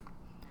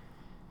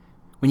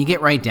When you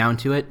get right down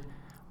to it,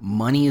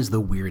 money is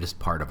the weirdest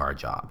part of our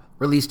job.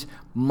 Or at least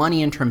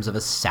money in terms of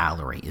a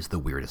salary is the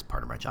weirdest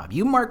part of our job.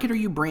 You market or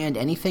you brand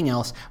anything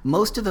else,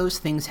 most of those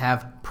things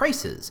have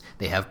prices.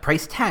 They have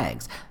price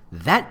tags.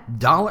 That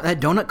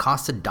donut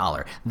costs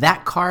 $1.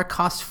 That car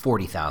costs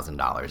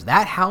 $40,000.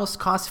 That house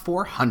costs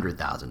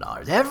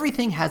 $400,000.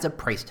 Everything has a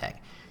price tag.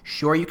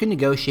 Sure, you can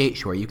negotiate.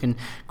 Sure, you can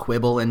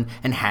quibble and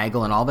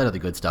haggle and all that other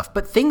good stuff.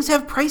 But things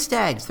have price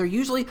tags. They're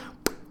usually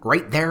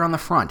right there on the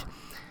front.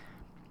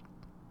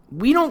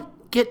 We don't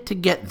get to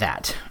get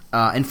that.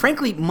 And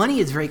frankly,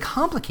 money is very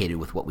complicated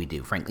with what we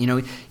do. Frankly,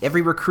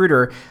 every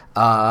recruiter,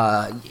 they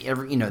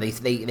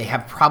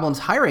have problems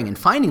hiring and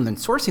finding and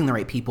sourcing the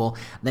right people.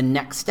 The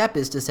next step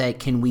is to say,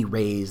 can we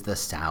raise the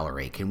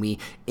salary? Can we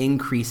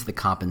increase the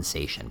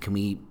compensation? Can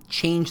we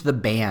change the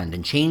band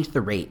and change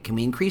the rate? Can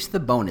we increase the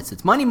bonus?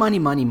 It's money, money,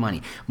 money,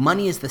 money.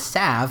 Money is the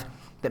salve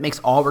that makes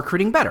all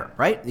recruiting better,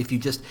 right? If you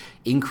just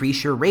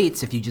increase your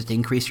rates, if you just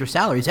increase your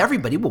salaries,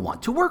 everybody will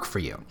want to work for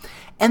you.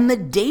 And the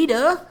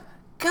data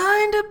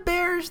kind of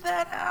bears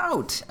that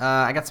out.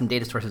 I got some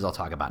data sources I'll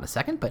talk about in a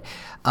second, but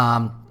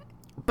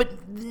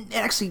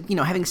actually,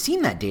 having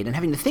seen that data and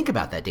having to think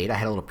about that data, I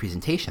had a little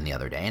presentation the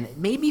other day, and it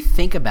made me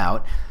think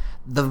about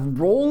the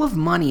role of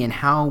money in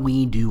how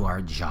we do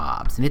our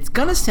jobs. And it's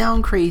going to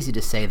sound crazy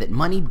to say that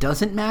money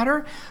doesn't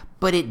matter,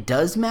 but it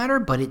does matter,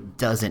 but it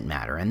doesn't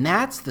matter. And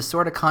that's the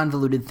sort of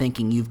convoluted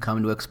thinking you've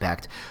come to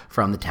expect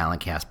from the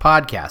TalentCast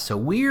podcast. So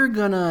we're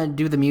going to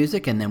do the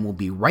music, and then we'll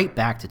be right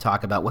back to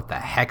talk about what the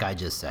heck I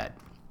just said.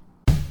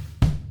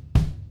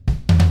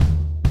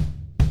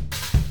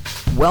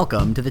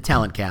 Welcome to the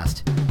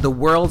TalentCast, the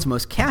world's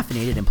most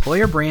caffeinated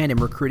employer brand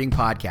and recruiting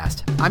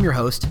podcast. I'm your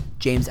host,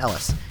 James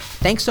Ellis.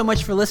 Thanks so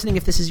much for listening.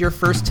 If this is your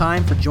first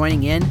time for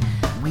joining in,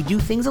 we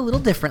do things a little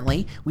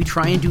differently. We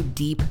try and do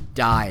deep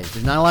dives.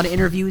 There's not a lot of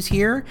interviews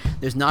here.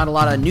 There's not a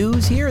lot of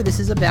news here.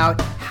 This is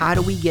about how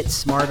do we get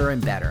smarter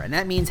and better. And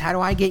that means how do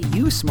I get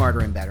you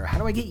smarter and better? How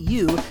do I get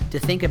you to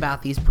think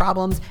about these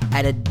problems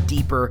at a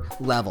deeper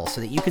level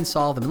so that you can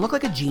solve them and look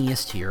like a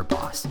genius to your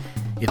boss?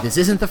 If this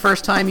isn't the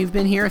first time you've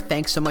been here,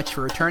 thanks so much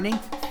for returning.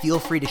 Feel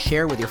free to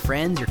share with your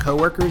friends, your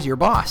coworkers, your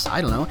boss. I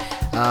don't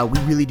know. We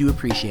really do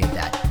appreciate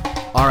that.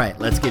 All right,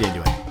 let's get into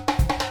it.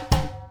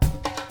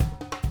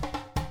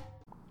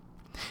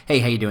 Hey,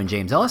 how you doing?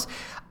 James Ellis.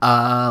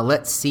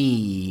 Let's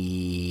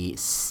see.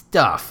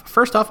 Stuff.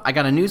 First off, I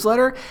got a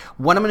newsletter.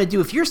 What I'm going to do,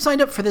 if you're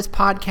signed up for this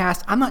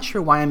podcast, I'm not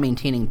sure why I'm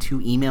maintaining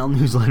 2 email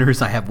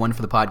newsletters. I have one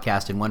for the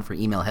podcast and one for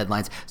email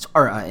headlines,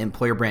 or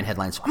employer brand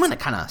headlines. So I'm going to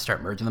kind of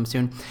start merging them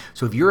soon.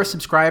 So if you're a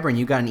subscriber and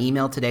you got an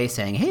email today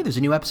saying, hey, there's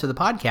a new episode of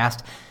the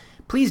podcast,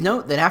 please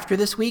note that after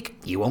this week,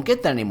 you won't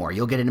get that anymore.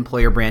 You'll get an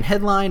employer brand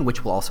headline,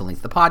 which will also link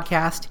to the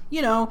podcast.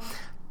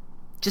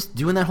 Just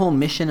doing that whole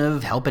mission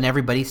of helping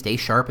everybody stay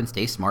sharp and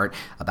stay smart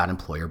about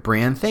employer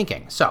brand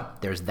thinking. So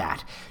there's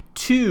that.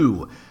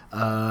 2,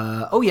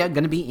 going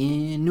to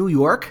be in New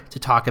York to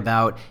talk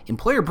about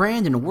employer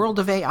brand in a world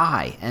of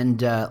AI.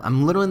 And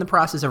I'm literally in the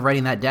process of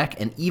writing that deck,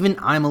 and even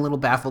I'm a little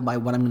baffled by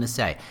what I'm going to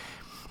say.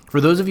 For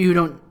those of you who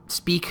don't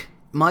speak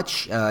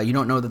much, you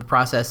don't know that the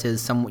process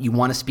is you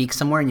want to speak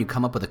somewhere and you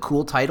come up with a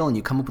cool title and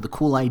you come up with a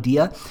cool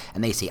idea,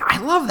 and they say, I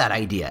love that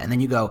idea. And then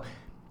you go,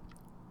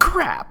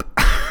 crap.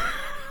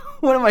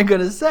 What am I going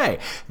to say?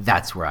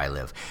 That's where I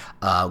live.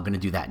 I'm going to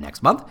do that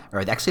next month, or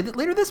actually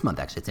later this month,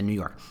 actually. It's in New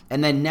York.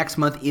 And then next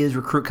month is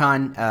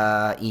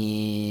RecruitCon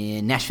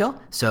in Nashville,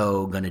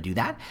 so going to do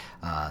that.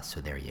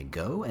 So there you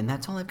go. And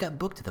that's all I've got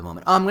booked at the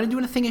moment. I'm going to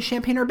do a thing at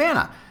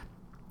Champaign-Urbana.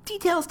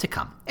 Details to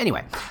come.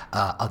 Anyway,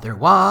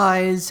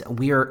 otherwise,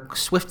 we are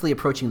swiftly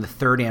approaching the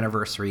 3rd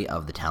anniversary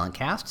of the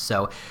TalentCast.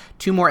 So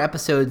 2 more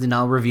episodes, and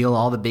I'll reveal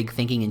all the big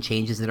thinking and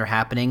changes that are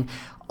happening.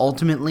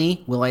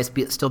 Ultimately, will I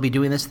still be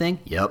doing this thing?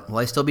 Yep. Will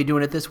I still be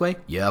doing it this way?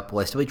 Yep. Will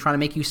I still be trying to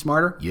make you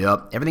smarter?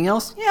 Yep. Everything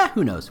else? Yeah,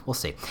 who knows? We'll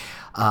see.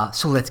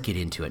 So let's get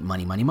into it.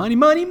 Money, money, money,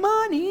 money,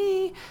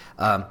 money.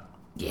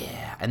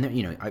 Yeah. And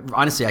then,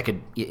 honestly, I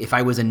could, if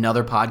I was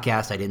another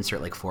podcast, I'd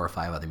insert like 4 or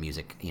 5 other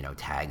music,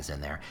 tags in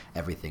there.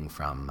 Everything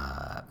from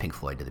Pink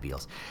Floyd to the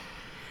Beatles.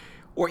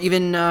 Or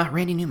even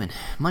Randy Newman.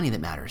 Money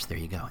that matters. There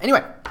you go.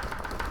 Anyway.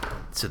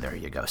 So there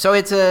you go. So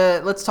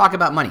let's talk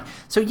about money.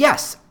 So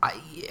yes,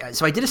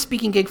 I did a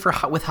speaking gig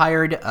with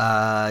Hired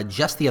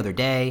just the other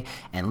day,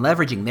 and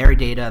leveraging their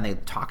data, and they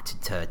talked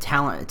to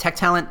tech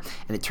talent,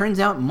 and it turns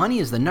out money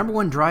is the number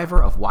 1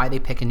 driver of why they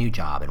pick a new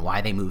job and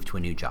why they move to a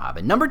new job.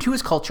 And number 2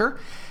 is culture,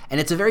 and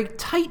it's a very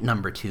tight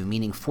number 2,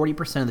 meaning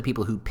 40% of the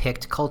people who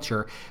picked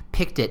culture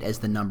picked it as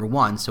the number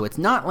 1. So it's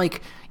not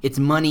like it's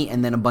money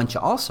and then a bunch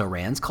of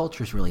also-rans.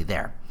 Culture's really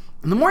there.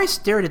 And the more I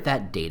stared at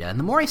that data, and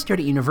the more I stared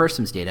at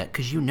Universum's data,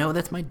 because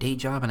that's my day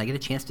job, and I get a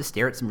chance to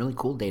stare at some really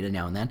cool data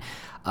now and then,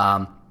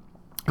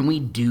 and we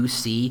do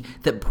see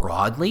that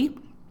broadly,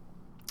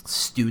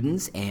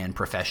 students and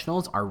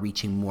professionals are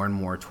reaching more and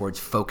more towards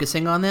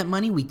focusing on that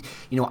money.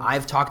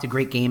 I've talked a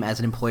great game as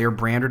an employer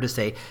brander to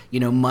say,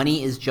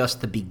 money is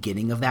just the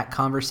beginning of that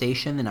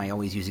conversation. And I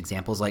always use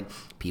examples like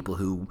people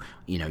who,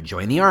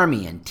 join the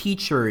army and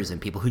teachers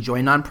and people who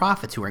join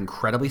nonprofits who are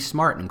incredibly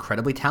smart and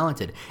incredibly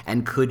talented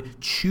and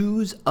could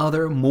choose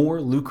other more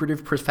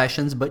lucrative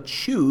professions, but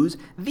choose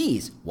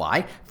these.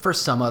 Why? For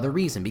some other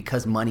reason,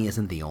 because money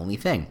isn't the only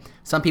thing.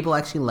 Some people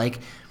actually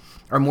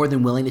are more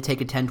than willing to take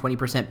a 10,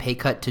 20% pay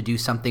cut to do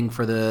something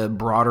for the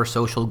broader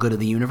social good of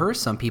the universe.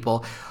 Some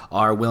people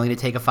are willing to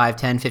take a 5,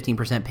 10,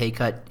 15% pay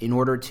cut in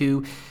order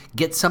to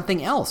get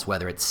something else,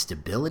 whether it's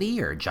stability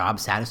or job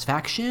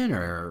satisfaction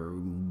or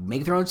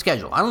make their own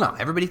schedule. I don't know.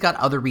 Everybody's got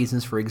other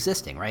reasons for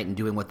existing, right, and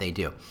doing what they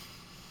do.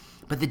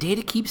 But the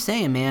data keeps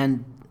saying,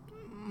 man,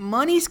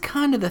 money's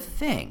kind of the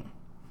thing.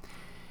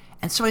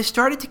 And so I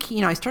started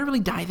really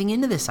diving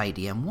into this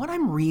idea, and what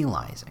I'm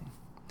realizing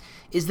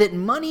is that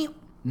money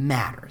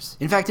matters.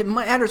 In fact, it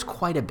matters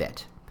quite a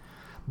bit,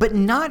 but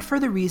not for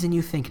the reason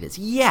you think it is.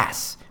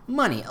 Yes,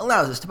 money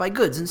allows us to buy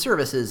goods and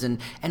services, and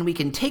we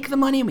can take the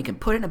money and we can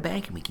put it in a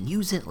bank and we can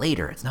use it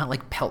later. It's not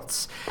like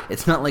pelts.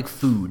 It's not like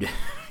food.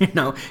 It's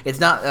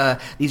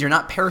not. These are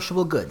not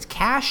perishable goods.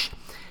 Cash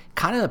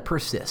kind of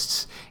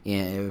persists,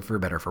 for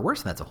better or for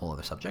worse, and that's a whole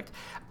other subject.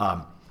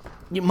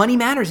 Money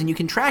matters, and you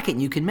can track it,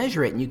 and you can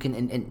measure it, and you can.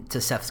 And to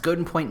Seth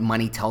Godin's point,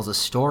 money tells a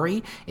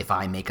story. If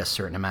I make a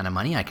certain amount of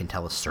money, I can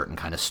tell a certain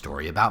kind of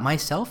story about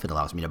myself. It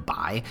allows me to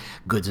buy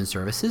goods and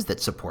services that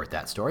support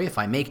that story. If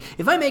I make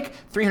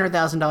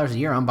 $300,000 a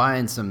year, I'm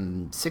buying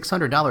some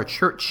 $600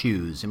 church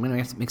shoes. I'm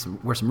going to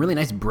wear some really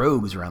nice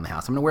brogues around the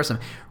house. I'm going to wear some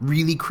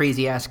really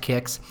crazy ass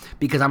kicks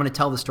because I'm going to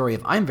tell the story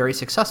of I'm very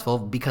successful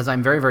because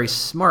I'm very, very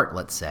smart,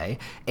 let's say.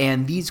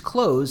 And these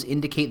clothes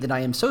indicate that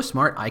I am so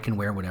smart I can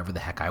wear whatever the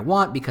heck I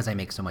want because I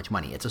make so much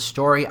money. It's a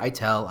story I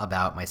tell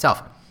about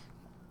myself.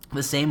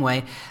 The same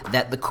way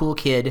that the cool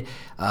kid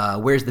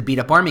wears the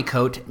beat-up army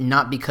coat,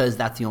 not because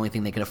that's the only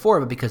thing they can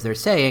afford, but because they're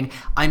saying,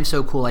 I'm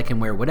so cool I can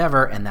wear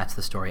whatever, and that's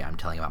the story I'm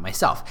telling about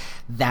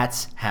myself.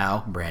 That's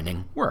how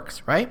branding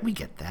works, right? We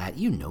get that.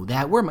 You know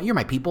that. You're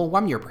my people.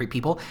 I'm your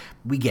people.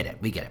 We get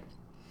it.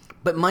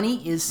 But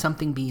money is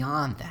something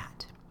beyond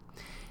that.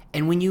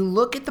 And when you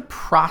look at the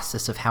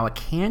process of how a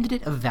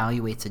candidate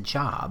evaluates a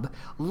job,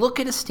 look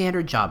at a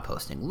standard job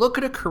posting, look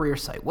at a career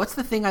site. What's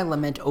the thing I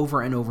lament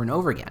over and over and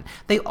over again?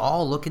 They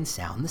all look and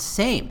sound the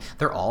same.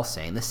 They're all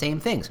saying the same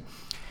things.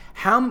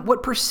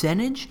 What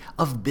percentage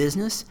of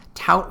business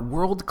tout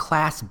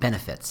world-class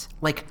benefits?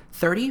 Like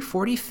 30,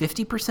 40,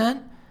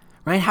 50%?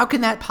 Right? How can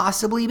that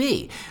possibly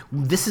be?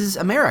 This is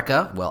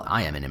America. Well,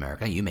 I am in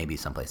America. You may be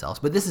someplace else.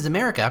 But this is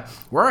America,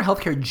 where our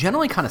healthcare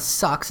generally kind of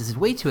sucks. This is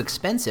way too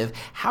expensive.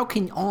 How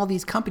can all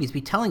these companies be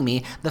telling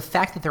me the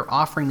fact that they're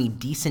offering me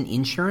decent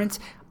insurance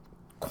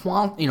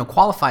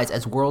qualifies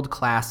as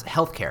world-class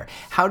healthcare?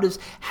 How does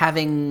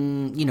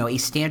having, a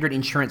standard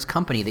insurance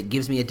company that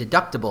gives me a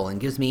deductible and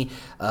gives me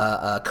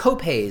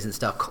co-pays and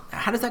stuff,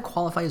 how does that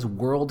qualify as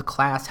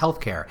world-class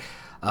healthcare?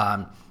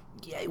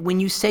 When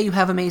you say you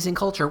have amazing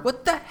culture,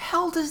 what the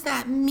hell does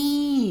that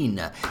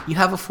mean? You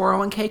have a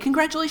 401k.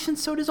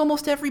 Congratulations, so does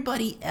almost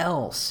everybody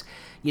else.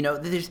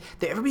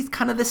 Everybody's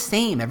kind of the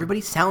same.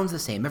 Everybody sounds the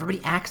same. Everybody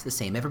acts the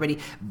same. Everybody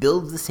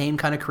builds the same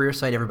kind of career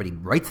site. Everybody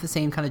writes the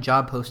same kind of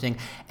job posting.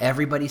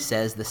 Everybody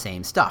says the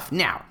same stuff.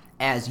 Now,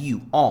 as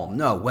you all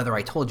know, whether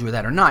I told you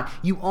that or not,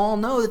 you all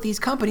know that these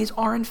companies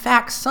are in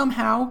fact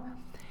somehow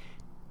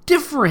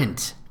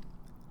different.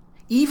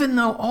 Even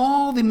though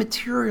all the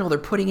material they're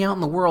putting out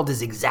in the world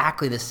is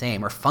exactly the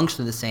same, or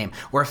functionally the same,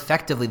 or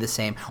effectively the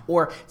same,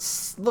 or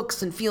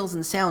looks and feels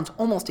and sounds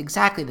almost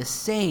exactly the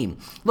same.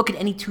 Look at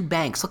any two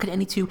banks, look at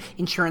any two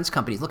insurance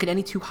companies, look at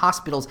any two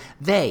hospitals.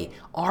 They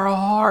are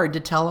hard to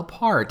tell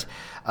apart.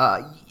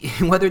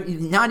 Whether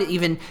not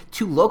even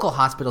two local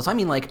hospitals, I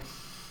mean like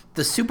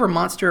the super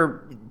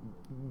monster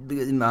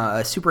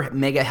super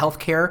mega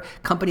healthcare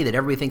company that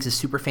everybody thinks is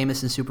super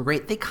famous and super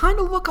great, they kind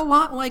of look a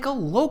lot like a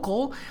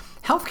local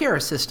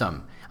healthcare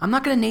system. I'm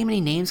not going to name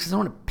any names because I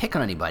don't want to pick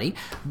on anybody,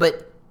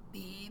 but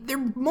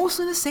they're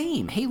mostly the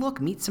same. Hey,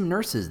 look, meet some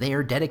nurses. They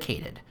are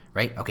dedicated,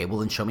 right? Okay, well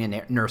then show me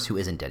a nurse who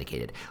isn't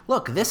dedicated.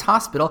 Look, this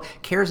hospital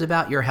cares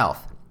about your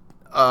health.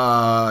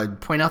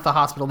 Point out the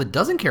hospital that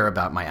doesn't care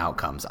about my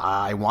outcomes.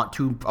 I want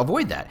to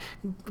avoid that.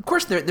 Of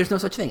course, there's no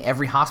such thing.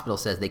 Every hospital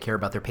says they care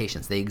about their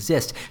patients. They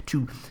exist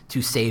to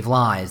save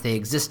lives. They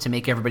exist to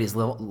make everybody's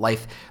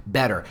life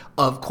better.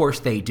 Of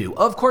course they do.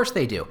 Of course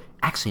they do.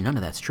 Actually, none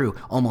of that's true.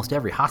 Almost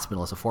every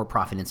hospital is a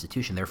for-profit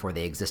institution, therefore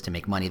they exist to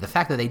make money. The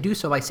fact that they do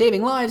so by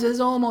saving lives is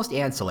almost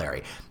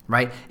ancillary,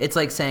 right? It's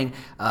like saying,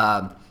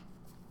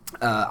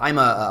 I'm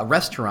a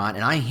restaurant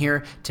and I'm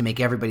here to make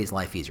everybody's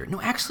life easier.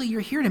 No, actually,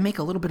 you're here to make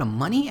a little bit of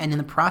money, and in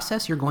the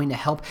process, you're going to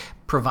help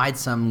provide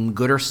some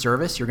good or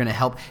service. You're going to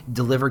help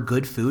deliver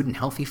good food and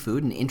healthy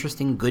food and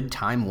interesting, good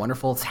time,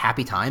 wonderful,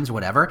 happy times,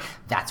 whatever.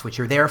 That's what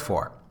you're there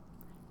for.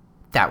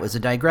 That was a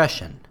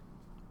digression.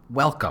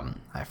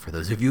 Welcome. For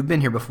those of you who've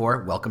been here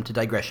before, welcome to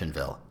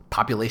Digressionville.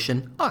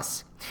 Population,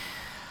 us.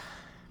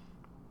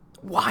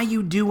 why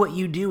you do what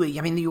you do.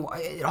 I mean,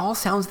 it all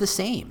sounds the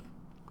same.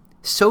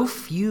 So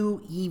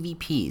few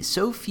EVPs,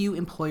 so few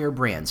employer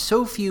brands,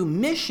 so few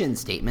mission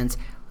statements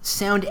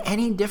sound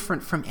any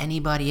different from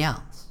anybody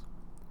else.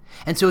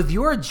 And so if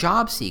you're a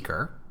job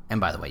seeker, and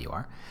by the way you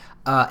are,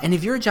 and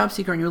if you're a job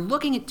seeker and you're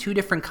looking at two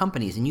different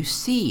companies and you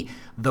see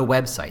the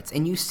websites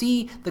and you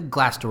see the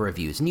Glassdoor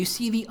reviews and you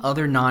see the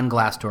other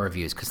non-Glassdoor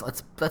reviews, because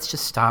let's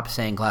just stop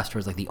saying Glassdoor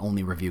is like the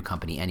only review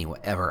company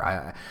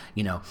ever.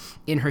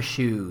 In Her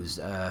Shoes,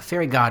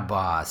 Fairy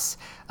Godboss,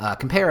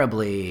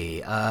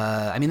 Comparably.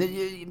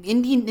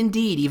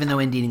 Indeed, even though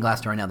Indeed and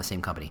Glassdoor are now the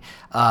same company.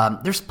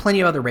 There's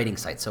plenty of other rating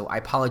sites, so I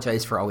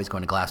apologize for always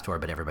going to Glassdoor,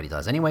 but everybody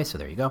does anyway, so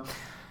there you go.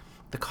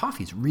 The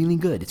coffee's really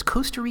good. It's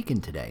Costa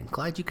Rican today.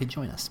 Glad you could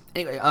join us.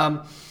 Anyway,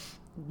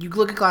 you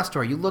look at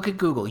Glassdoor, you look at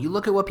Google, you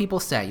look at what people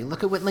say, you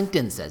look at what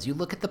LinkedIn says, you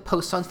look at the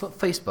posts on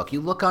Facebook,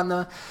 you look on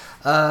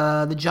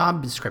the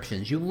job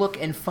descriptions, you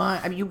look and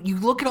find. You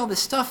look at all this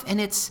stuff, and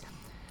it's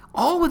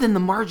all within the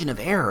margin of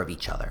error of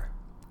each other.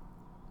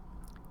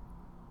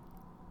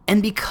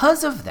 And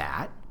because of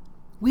that,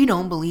 we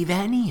don't believe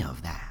any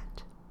of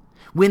that.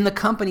 When the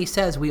company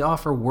says we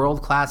offer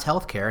world-class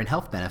healthcare and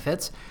health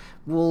benefits,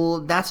 well,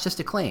 that's just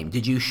a claim.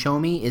 Did you show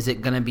me? Is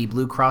it going to be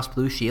Blue Cross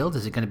Blue Shield?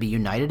 Is it going to be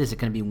United? Is it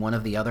going to be one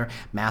of the other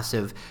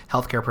massive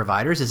healthcare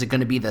providers? Is it going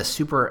to be the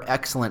super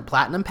excellent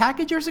platinum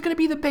package? Or is it going to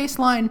be the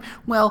baseline,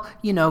 well,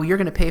 you're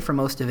going to pay for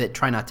most of it,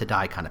 try not to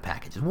die kind of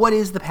package? What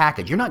is the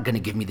package? You're not going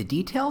to give me the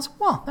details?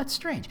 Well, that's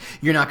strange.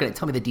 You're not going to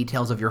tell me the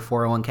details of your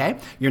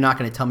 401k? You're not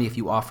going to tell me if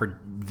you offer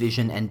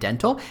vision and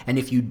dental? And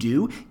if you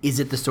do, is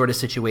it the sort of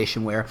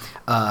situation where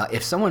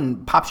if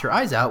someone pops your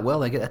eyes out,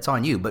 well, that's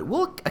on you. But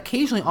we'll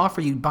occasionally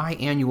offer you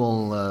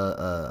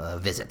biannual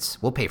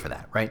visits. We'll pay for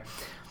that, right?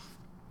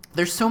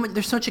 There's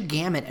such a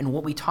gamut, and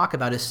what we talk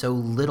about is so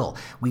little.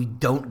 We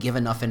don't give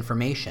enough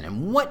information.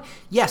 And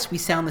yes, we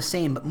sound the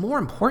same, but more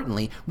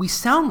importantly, we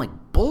sound like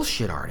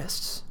bullshit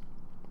artists.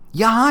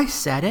 Yeah, I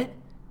said it.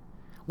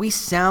 We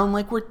sound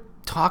like we're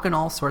talking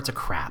all sorts of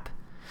crap.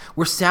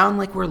 We sound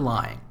like we're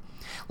lying.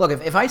 Look,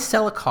 if I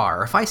sell a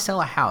car or if I sell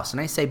a house and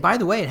I say, by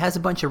the way, it has a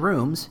bunch of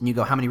rooms, and you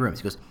go, how many rooms?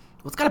 He goes,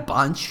 well, it's got a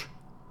bunch.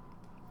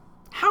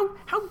 How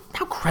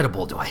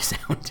credible do I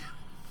sound?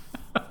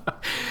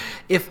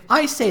 If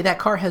I say that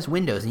car has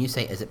windows and you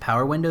say, is it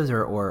power windows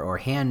or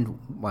hand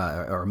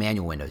or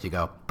manual windows? You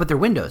go, but they're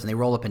windows and they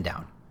roll up and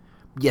down.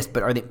 Yes,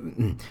 but are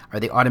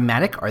they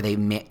automatic? Are they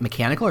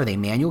mechanical? Are they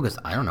manual? Because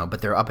I don't know,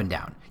 but they're up and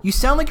down. You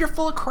sound like you're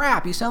full of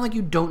crap. You sound like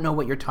you don't know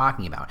what you're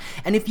talking about.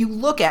 And if you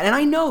look at, and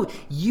I know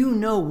you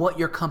know what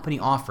your company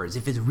offers,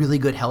 if it's really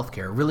good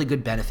healthcare, really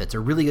good benefits,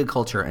 or really good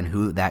culture, and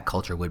who that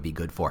culture would be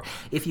good for.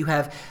 If you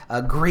have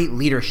great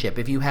leadership,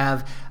 if you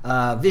have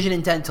vision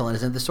and dental, and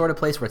is it the sort of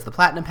place where it's the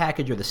platinum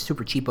package or the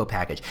super cheapo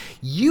package,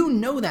 you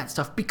know that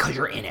stuff because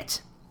you're in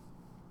it.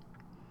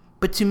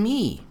 But to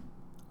me,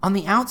 on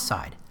the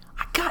outside,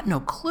 I got no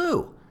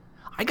clue.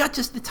 I got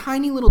just the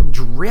tiny little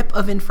drip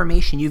of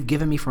information you've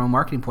given me from a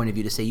marketing point of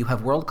view to say you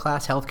have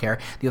world-class healthcare,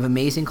 you have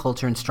amazing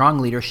culture and strong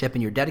leadership,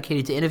 and you're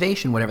dedicated to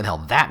innovation, whatever the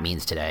hell that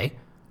means today.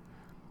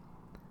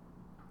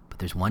 But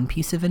there's one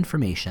piece of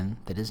information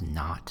that is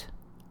not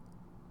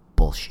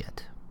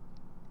bullshit.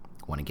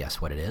 Want to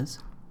guess what it is?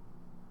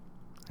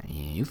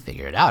 You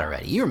figured it out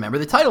already. You remember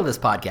the title of this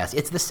podcast.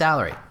 It's the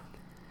salary.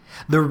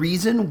 The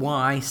reason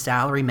why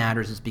salary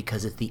matters is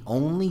because it's the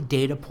only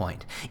data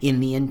point in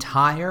the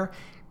entire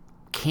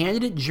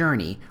candidate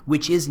journey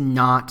which is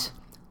not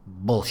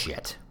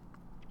bullshit,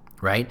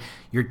 right?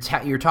 You're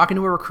talking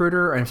to a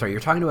recruiter, you're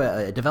talking to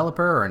a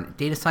developer or a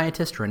data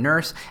scientist or a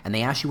nurse, and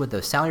they ask you what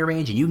the salary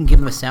range, and you can give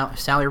them a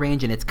salary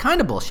range, and it's kind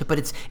of bullshit, but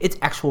it's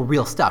actual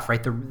real stuff, right?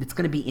 It's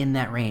going to be in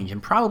that range,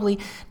 and probably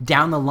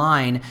down the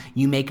line,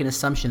 you make an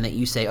assumption that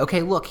you say,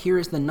 okay, look,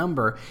 here's the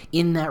number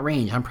in that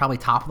range. I'm probably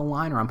top of the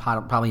line, or I'm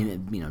probably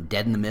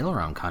dead in the middle, or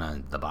I'm kind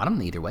of the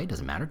bottom. Either way,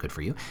 doesn't matter. Good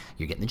for you.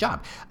 You're getting the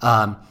job.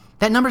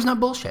 That number's not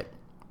bullshit.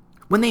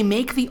 When they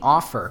make the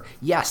offer,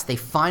 yes, they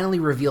finally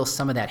reveal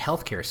some of that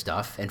healthcare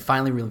stuff and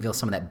finally reveal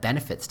some of that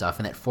benefit stuff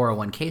and that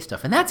 401k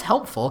stuff, and that's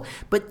helpful,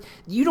 but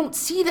you don't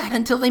see that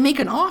until they make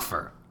an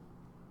offer.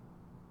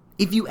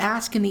 If you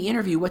ask in the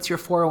interview, what's your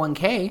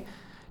 401k?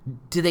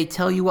 Do they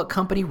tell you what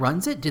company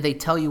runs it? Do they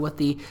tell you what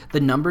the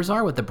numbers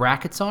are, what the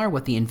brackets are,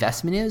 what the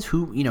investment is,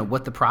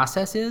 what the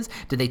process is?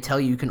 Do they tell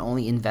you can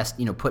only invest,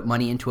 put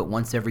money into it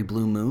once every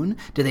blue moon?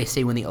 Do they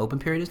say when the open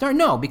period is?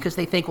 No, because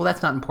they think, well,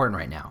 that's not important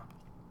right now.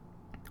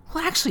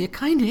 Well, actually, it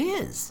kind of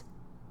is.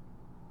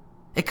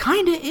 It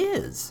kind of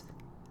is.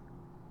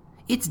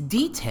 It's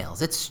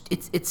details. It's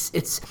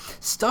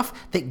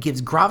stuff that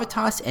gives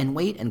gravitas and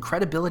weight and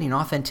credibility and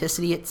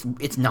authenticity.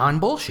 It's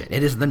non-bullshit.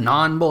 It is the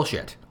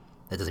non-bullshit.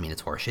 That doesn't mean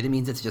it's horseshit. It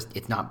means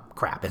it's not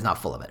crap. It's not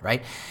full of it,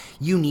 right?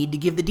 You need to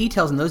give the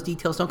details, and those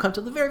details don't come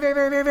till the very, very,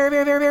 very, very, very,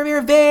 very, very,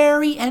 very,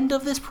 very end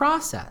of this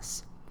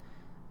process.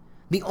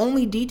 The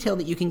only detail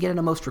that you can get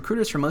into most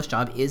recruiters for most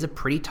jobs is a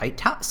pretty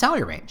tight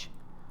salary range.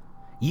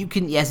 You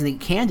can, as a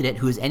candidate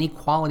who has any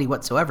quality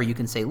whatsoever, you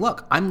can say,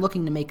 look, I'm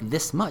looking to make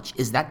this much.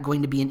 Is that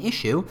going to be an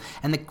issue?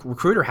 And the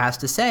recruiter has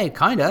to say,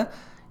 kinda,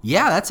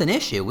 Yeah, that's an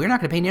issue. We're not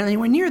going to pay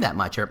anywhere near that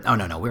much. Or, oh,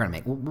 no, we're going to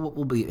make,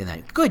 we'll be in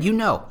that. Good, you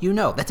know.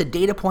 That's a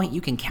data point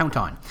you can count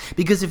on.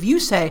 Because if you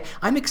say,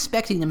 I'm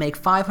expecting to make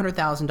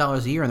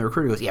 $500,000 a year, and the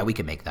recruiter goes, yeah, we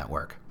can make that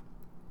work.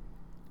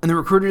 And the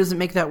recruiter doesn't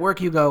make that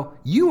work, you go,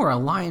 you are a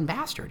lying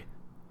bastard.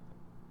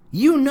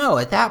 You know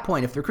at that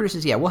point, if the recruiter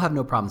says, yeah, we'll have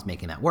no problems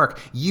making that work,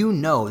 you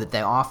know that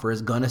the offer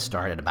is going to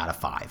start at about a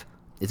 5.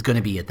 It's going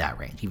to be at that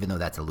range, even though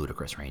that's a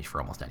ludicrous range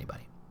for almost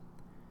anybody.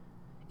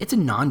 It's a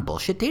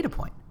non-bullshit data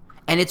point.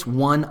 And it's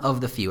one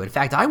of the few. In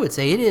fact, I would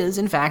say it is,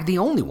 in fact, the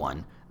only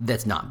one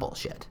that's not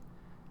bullshit.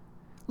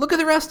 Look at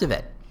the rest of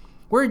it.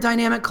 We're a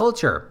dynamic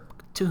culture.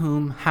 To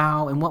whom,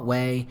 how, in what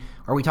way?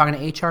 Are we talking to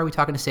HR? Are we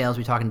talking to sales? Are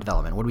we talking to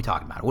development? What are we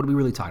talking about? What are we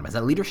really talking about? Is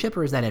that leadership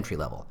or is that entry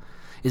level?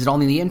 Is it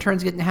only the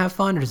interns getting to have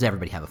fun, or does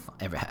everybody have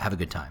a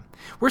good time?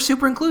 We're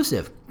super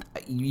inclusive.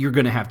 You're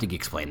going to have to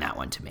explain that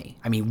one to me.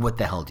 I mean, what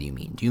the hell do you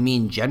mean? Do you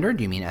mean gender?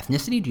 Do you mean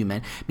ethnicity? Do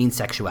you mean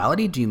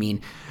sexuality? Do you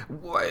mean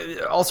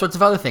all sorts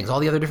of other things? All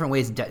the other different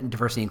ways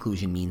diversity and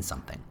inclusion means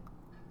something.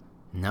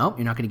 No,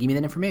 you're not going to give me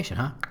that information,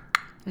 huh?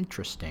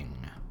 Interesting.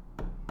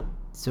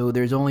 So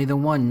there's only the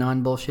one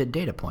non-bullshit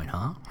data point,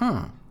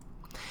 huh?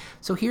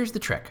 So here's the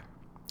trick.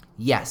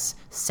 Yes,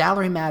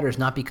 salary matters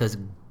not because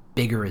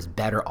bigger is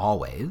better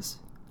always,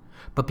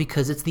 but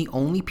because it's the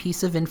only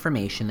piece of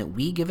information that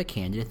we give a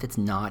candidate that's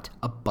not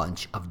a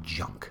bunch of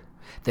junk,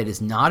 that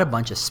is not a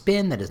bunch of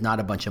spin, that is not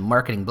a bunch of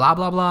marketing blah,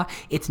 blah, blah.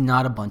 It's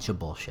not a bunch of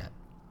bullshit.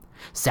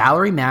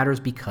 Salary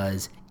matters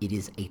because it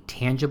is a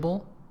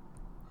tangible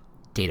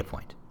data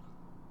point.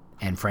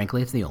 And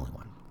frankly, it's the only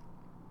one.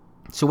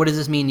 So what does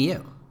this mean to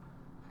you?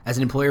 As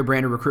an employer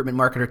brand or recruitment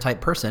marketer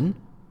type person,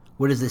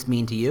 what does this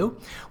mean to you?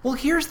 Well,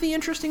 here's the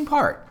interesting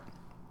part.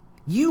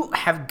 You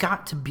have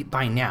got to be,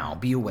 by now,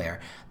 be aware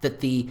that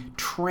the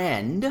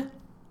trend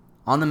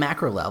on the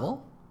macro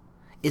level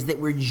is that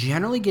we're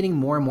generally getting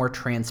more and more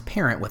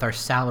transparent with our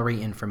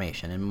salary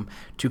information. And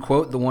to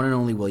quote the one and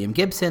only William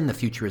Gibson, the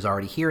future is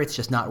already here, it's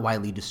just not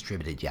widely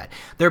distributed yet.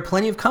 There are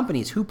plenty of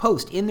companies who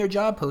post in their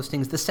job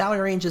postings, the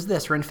salary range is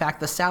this, or in fact,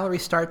 the salary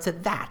starts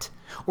at that.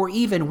 Or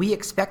even, we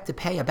expect to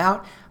pay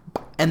about,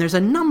 and there's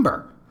a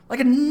number, like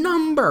a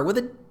number with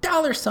a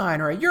dollar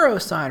sign or a euro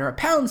sign or a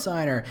pound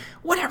sign or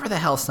whatever the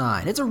hell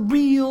sign. It's a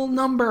real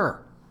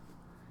number.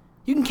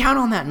 You can count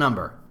on that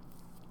number.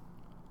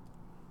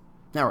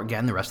 Now,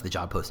 again, the rest of the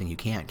job posting, you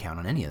can't count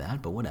on any of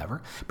that, but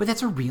whatever. But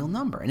that's a real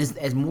number. And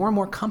as more and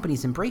more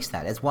companies embrace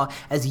that, as well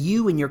as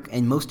you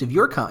and most of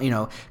your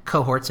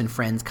cohorts and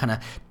friends kind of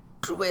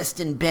twist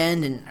and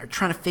bend and are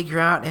trying to figure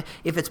out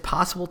if it's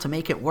possible to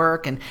make it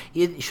work, and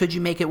should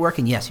you make it work?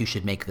 And yes, you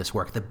should make this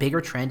work. The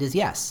bigger trend is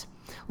yes.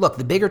 Look,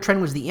 the bigger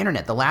trend was the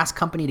internet. The last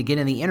company to get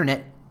in the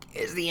internet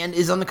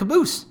is on the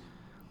caboose.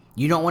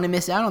 You don't want to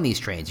miss out on these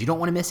trains. You don't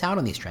want to miss out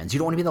on these trends. You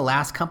don't want to be the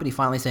last company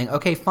finally saying,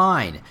 okay,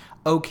 fine.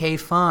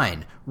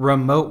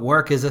 Remote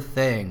work is a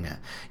thing.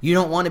 You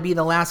don't want to be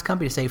the last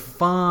company to say,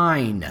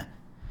 fine,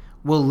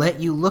 we'll let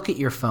you look at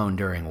your phone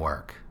during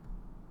work.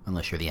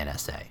 Unless you're the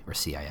NSA or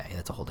CIA.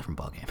 That's a whole different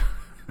ballgame.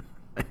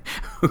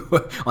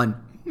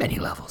 On many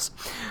levels.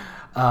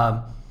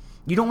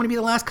 You don't want to be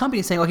the last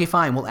company saying, okay,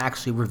 fine, we'll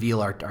actually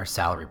reveal our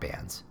salary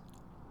bands.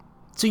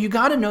 So you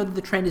got to know that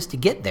the trend is to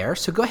get there.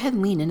 So go ahead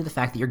and lean into the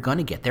fact that you're going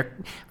to get there.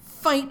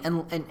 Fight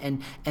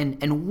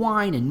and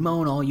whine and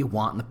moan all you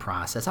want in the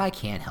process. I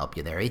can't help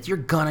you there. You're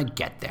going to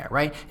get there,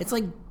 right? It's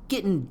like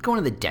going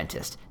to the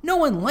dentist. No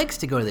one likes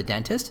to go to the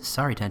dentist.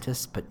 Sorry,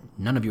 dentists, but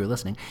none of you are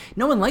listening.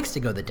 No one likes to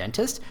go to the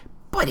dentist,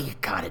 but you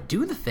got to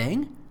do the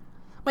thing.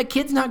 My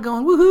kid's not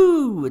going,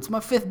 woohoo, it's my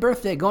 5th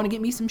birthday, going to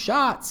get me some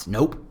shots.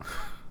 Nope.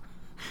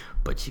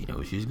 But she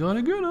knows she's going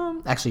to get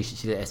them. Actually,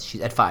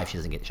 she's at 5, she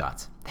doesn't get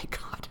shots. Thank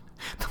God.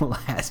 The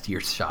last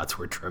year's shots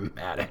were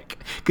dramatic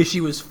because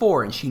she was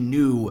 4 and she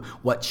knew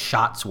what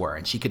shots were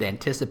and she could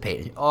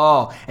anticipate.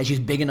 Oh, and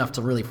she's big enough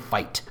to really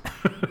fight.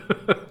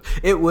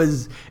 It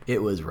was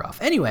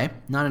rough. Anyway,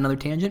 not another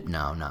tangent?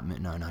 No, not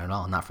at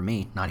all. Not for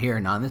me. Not here.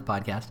 Not on this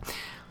podcast.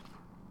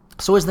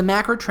 So as the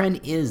macro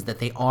trend is that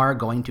they are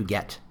going to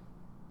get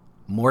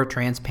more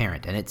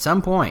transparent, and at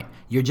some point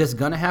you're just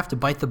going to have to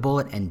bite the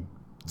bullet and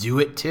do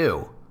it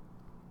too.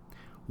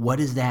 What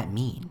does that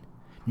mean?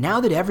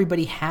 Now that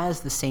everybody has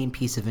the same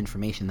piece of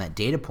information, that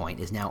data point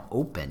is now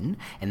open,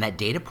 and that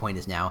data point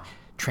is now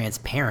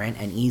transparent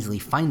and easily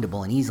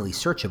findable and easily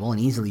searchable and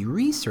easily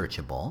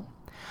researchable,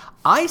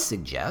 I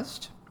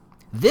suggest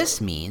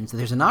this means that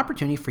there's an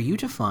opportunity for you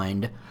to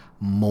find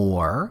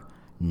more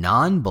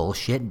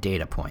non-bullshit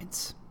data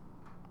points.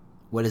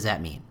 What does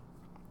that mean?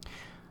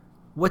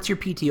 What's your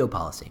PTO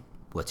policy?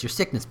 What's your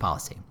sickness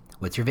policy?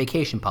 What's your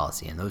vacation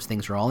policy? And those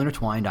things are all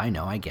intertwined. I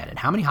know, I get it.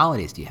 How many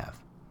holidays do you have?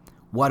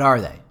 What are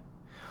they?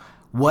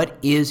 What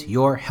is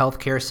your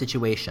healthcare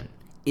situation?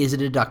 Is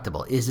it a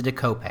deductible? Is it a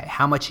copay?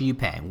 How much are you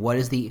paying? What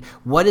does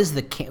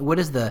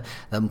the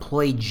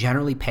employee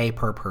generally pay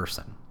per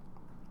person?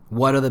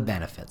 What are the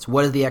benefits?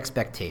 What are the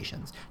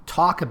expectations?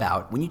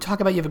 When you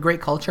talk about you have a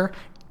great culture,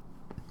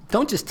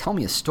 don't just tell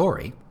me a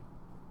story.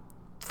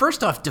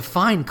 First off,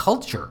 define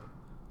culture.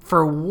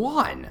 For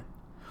one,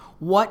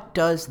 what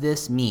does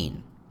this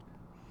mean?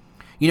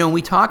 When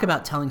we talk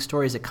about telling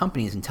stories at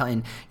companies and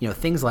telling,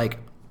 things like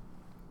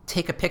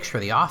take a picture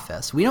of the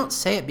office, we don't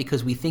say it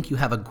because we think you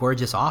have a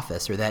gorgeous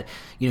office or that,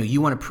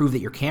 you want to prove that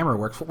your camera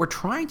works. What we're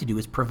trying to do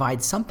is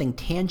provide something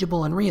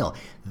tangible and real.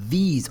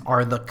 These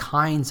are the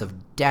kinds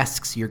of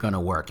desks you're going to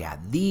work at.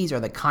 These are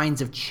the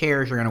kinds of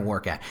chairs you're going to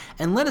work at.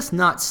 And let us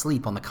not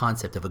sleep on the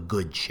concept of a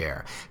good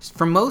chair.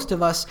 For most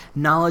of us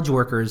knowledge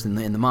workers in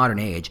the modern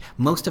age,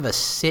 most of us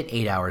sit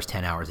 8 hours,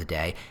 10 hours a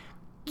day.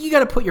 You got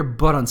to put your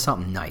butt on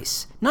something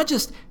nice, not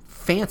just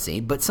fancy,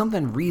 but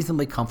something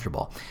reasonably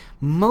comfortable.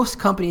 Most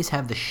companies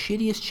have the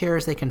shittiest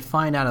chairs they can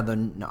find out of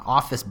the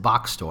office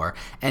box store,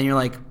 and you're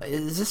like,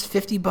 is this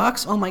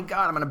 $50? Oh my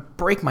God, I'm going to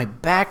break my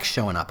back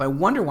showing up. I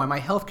wonder why my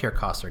healthcare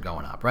costs are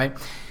going up, right?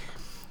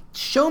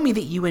 Show me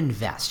that you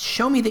invest.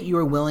 Show me that you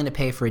are willing to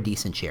pay for a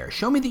decent chair.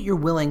 Show me that you're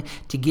willing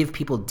to give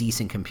people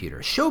decent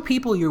computers. Show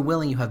people you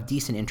have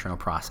decent internal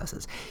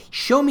processes.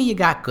 Show me you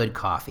got good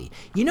coffee.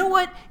 You know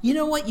what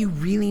you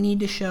really need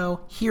to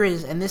show? Here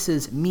is, and this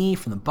is me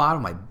from the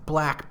bottom of my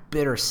black,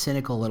 bitter,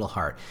 cynical little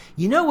heart.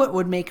 You know what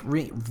would make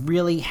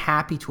really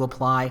happy to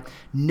apply?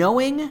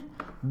 Knowing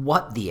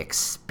what the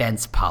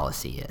expense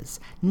policy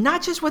is.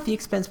 Not just what the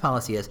expense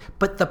policy is,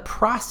 but the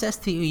process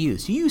that you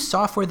use. Do you use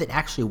software that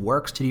actually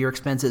works to do your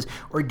expenses,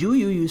 or do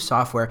you use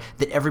software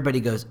that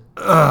everybody goes,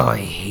 oh, I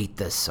hate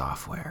this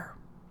software?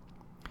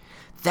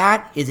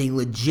 That is a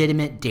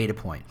legitimate data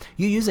point.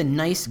 You use a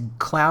nice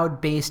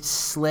cloud-based,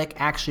 slick,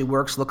 actually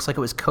works, looks like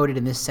it was coded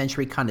in this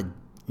century kind of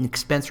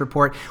expense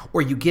report,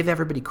 or you give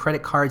everybody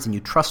credit cards and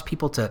you trust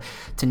people to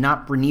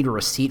not need a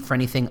receipt for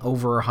anything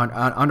over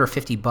under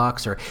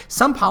 $50, or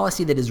some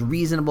policy that is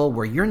reasonable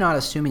where you're not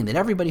assuming that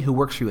everybody who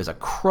works for you is a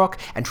crook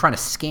and trying to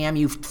scam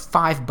you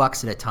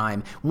 $5 at a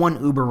time,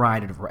 one Uber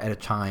ride at a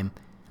time.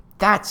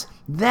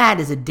 That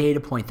is a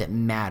data point that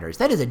matters.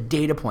 That is a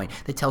data point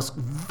that tells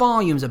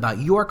volumes about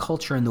your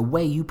culture and the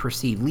way you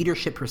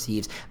leadership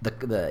perceives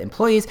the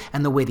employees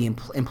and the way the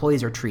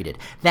employees are treated.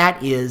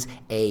 That is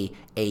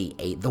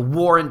the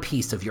war and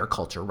peace of your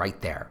culture right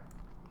there.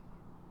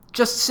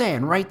 Just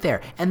saying, right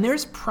there. And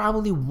there's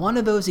probably one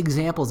of those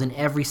examples in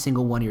every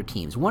single one of your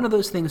teams. One of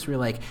those things where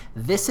you're like,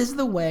 this is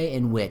the way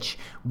in which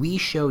we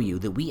show you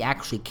that we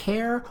actually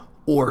care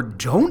or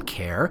don't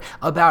care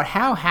about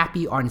how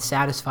happy or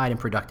unsatisfied and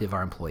productive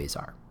our employees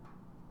are,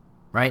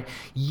 right?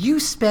 You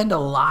spend a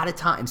lot of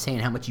time saying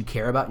how much you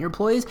care about your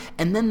employees,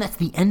 and then that's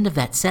the end of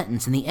that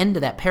sentence and the end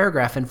of that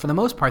paragraph, and for the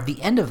most part, the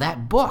end of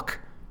that book.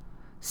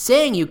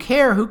 Saying you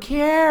care, who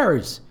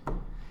cares?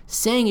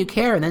 Saying you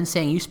care and then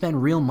saying you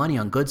spend real money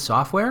on good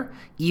software,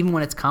 even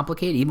when it's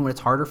complicated, even when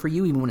it's harder for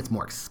you, even when it's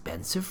more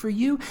expensive for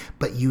you,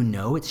 but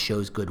it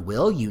shows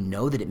goodwill,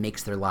 that it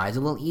makes their lives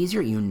a little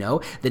easier,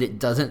 that it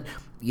doesn't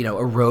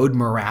erode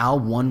morale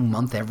 1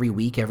 month every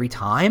week, every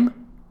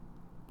time.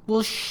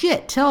 Well,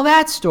 shit, tell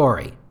that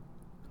story.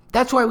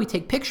 That's why we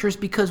take pictures,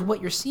 because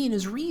what you're seeing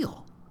is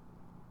real.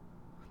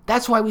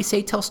 That's why we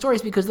say tell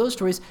stories, because those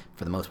stories,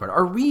 for the most part,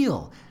 are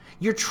real.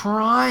 You're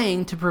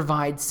trying to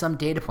provide some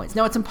data points.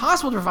 Now, it's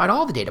impossible to provide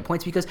all the data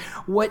points because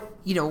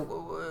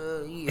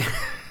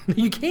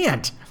you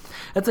can't.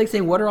 That's like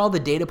saying, what are all the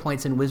data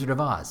points in Wizard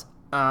of Oz?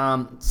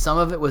 Some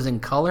of it was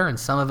in color and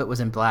some of it was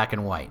in black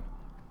and white.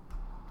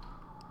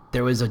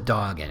 There was a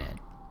dog in it.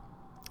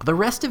 The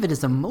rest of it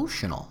is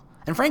emotional.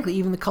 And frankly,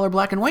 even the color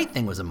black and white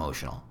thing was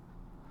emotional.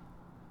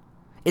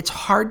 It's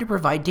hard to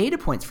provide data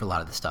points for a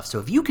lot of this stuff. So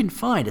if you can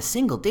find a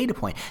single data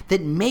point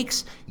that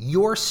makes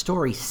your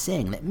story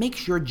sing, that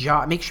makes your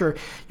job, makes your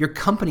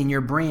company and your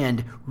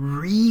brand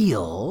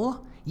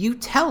real, you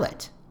tell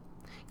it.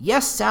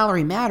 Yes,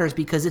 salary matters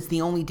because it's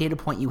the only data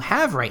point you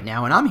have right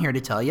now. And I'm here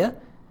to tell you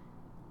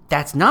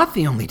that's not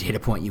the only data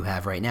point you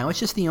have right now. It's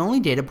just the only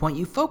data point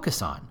you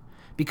focus on,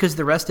 because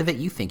the rest of it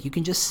you think you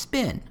can just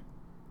spin.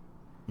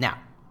 Now,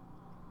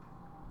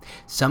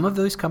 some of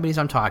those companies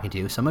I'm talking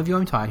to, some of you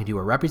I'm talking to,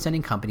 are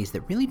representing companies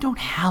that really don't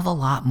have a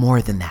lot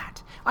more than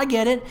that. I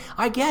get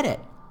it.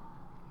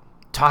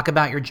 Talk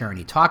about your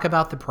journey. Talk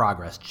about the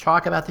progress.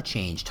 Talk about the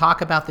change.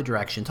 Talk about the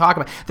direction.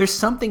 There's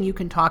something you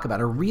can talk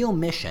about, a real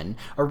mission,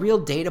 a real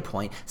data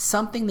point,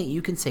 something that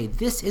you can say,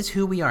 this is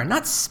who we are,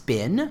 not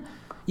spin.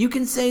 You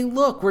can say,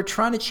 look, we're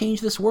trying to change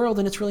this world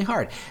and it's really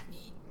hard.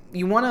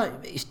 You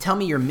want to tell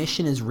me your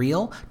mission is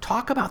real?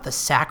 Talk about the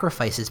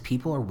sacrifices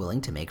people are willing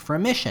to make for a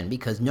mission,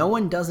 because no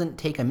one doesn't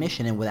take a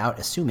mission and without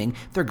assuming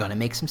they're going to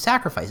make some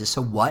sacrifices.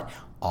 So what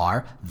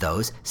are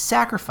those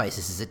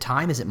sacrifices? Is it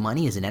time? Is it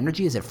money? Is it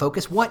energy? Is it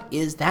focus? What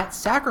is that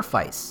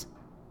sacrifice?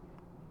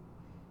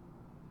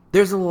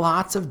 There's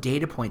lots of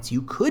data points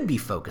you could be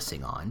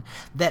focusing on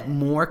that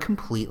more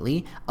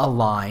completely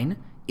align,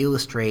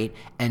 illustrate,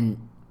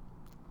 and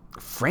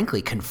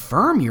frankly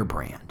confirm your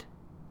brand.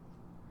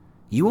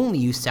 You only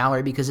use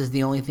salary because it's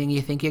the only thing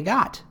you think you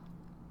got.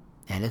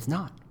 And it's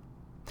not.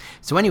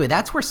 So anyway,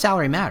 that's where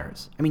salary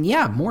matters. I mean,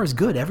 yeah, more is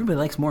good. Everybody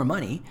likes more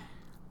money.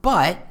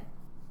 But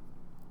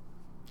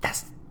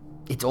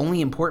it's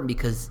only important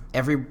because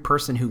every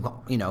person who,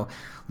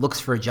 looks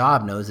for a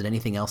job knows that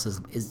anything else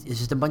is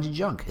just a bunch of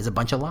junk, is a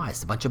bunch of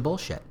lies, a bunch of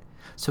bullshit.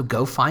 So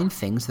go find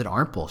things that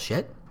aren't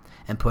bullshit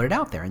and put it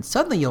out there. And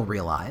suddenly you'll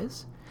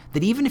realize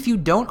that even if you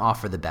don't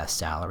offer the best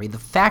salary, the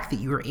fact that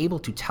you are able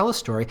to tell a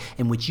story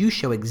in which you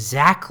show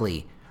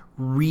exactly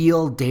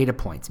real data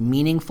points,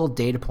 meaningful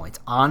data points,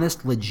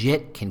 honest,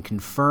 legit, can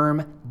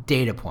confirm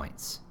data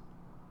points,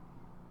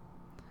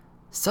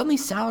 suddenly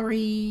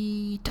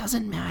salary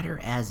doesn't matter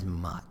as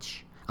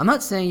much. I'm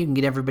not saying you can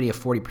get everybody a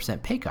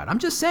 40% pay cut. I'm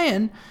just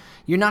saying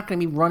you're not going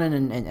to be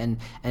running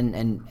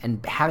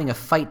and having a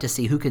fight to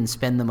see who can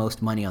spend the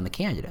most money on the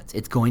candidates.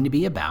 It's going to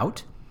be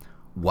about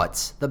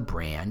what's the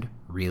brand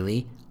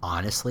really,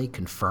 honestly,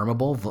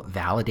 confirmable,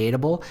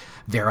 validatable,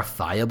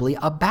 verifiably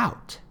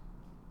about.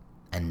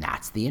 And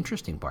that's the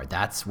interesting part.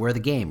 That's where the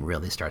game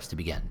really starts to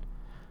begin.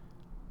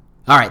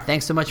 All right,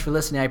 thanks so much for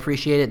listening. I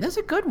appreciate it. That's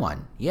a good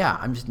one. Yeah,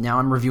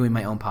 I'm reviewing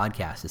my own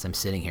podcast as I'm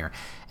sitting here,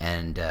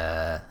 and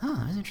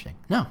that's interesting.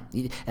 No,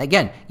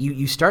 again,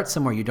 you start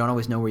somewhere, you don't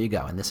always know where you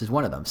go, and this is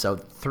one of them. So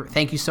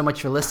thank you so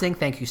much for listening.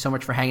 Thank you so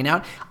much for hanging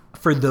out.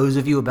 For those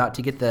of you about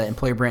to get the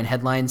Employer Brand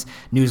Headlines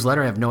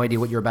newsletter, I have no idea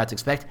what you're about to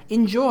expect.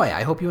 Enjoy.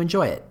 I hope you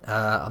enjoy it.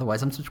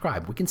 Otherwise,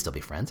 unsubscribe. We can still be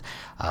friends.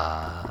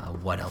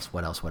 What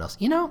else?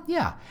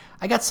 Yeah,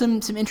 I got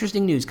some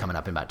interesting news coming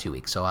up in about 2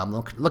 weeks, so I'm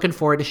looking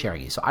forward to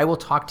sharing you. So I will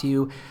talk to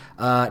you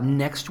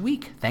next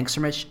week. Thanks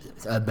so much.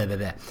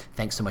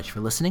 Thanks so much for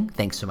listening.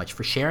 Thanks so much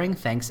for sharing.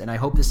 Thanks, and I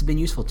hope this has been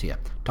useful to you.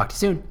 Talk to you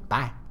soon.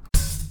 Bye.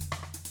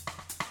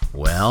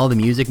 Well, the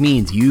music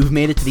means you've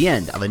made it to the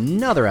end of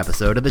another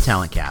episode of the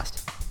Talent Cast.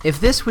 If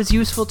this was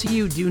useful to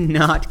you, do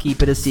not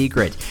keep it a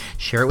secret.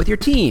 Share it with your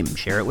team.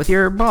 Share it with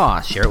your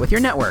boss. Share it with your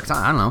networks.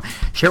 I don't know.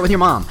 Share it with your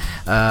mom.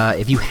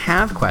 If you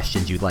have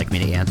questions you'd like me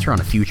to answer on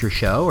a future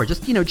show, or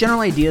just, general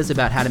ideas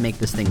about how to make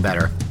this thing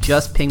better,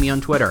 just ping me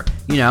on Twitter.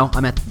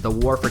 I'm at The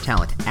War for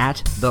Talent,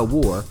 at The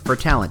War for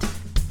Talent.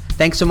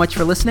 Thanks so much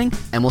for listening,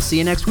 and we'll see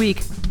you next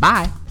week.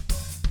 Bye.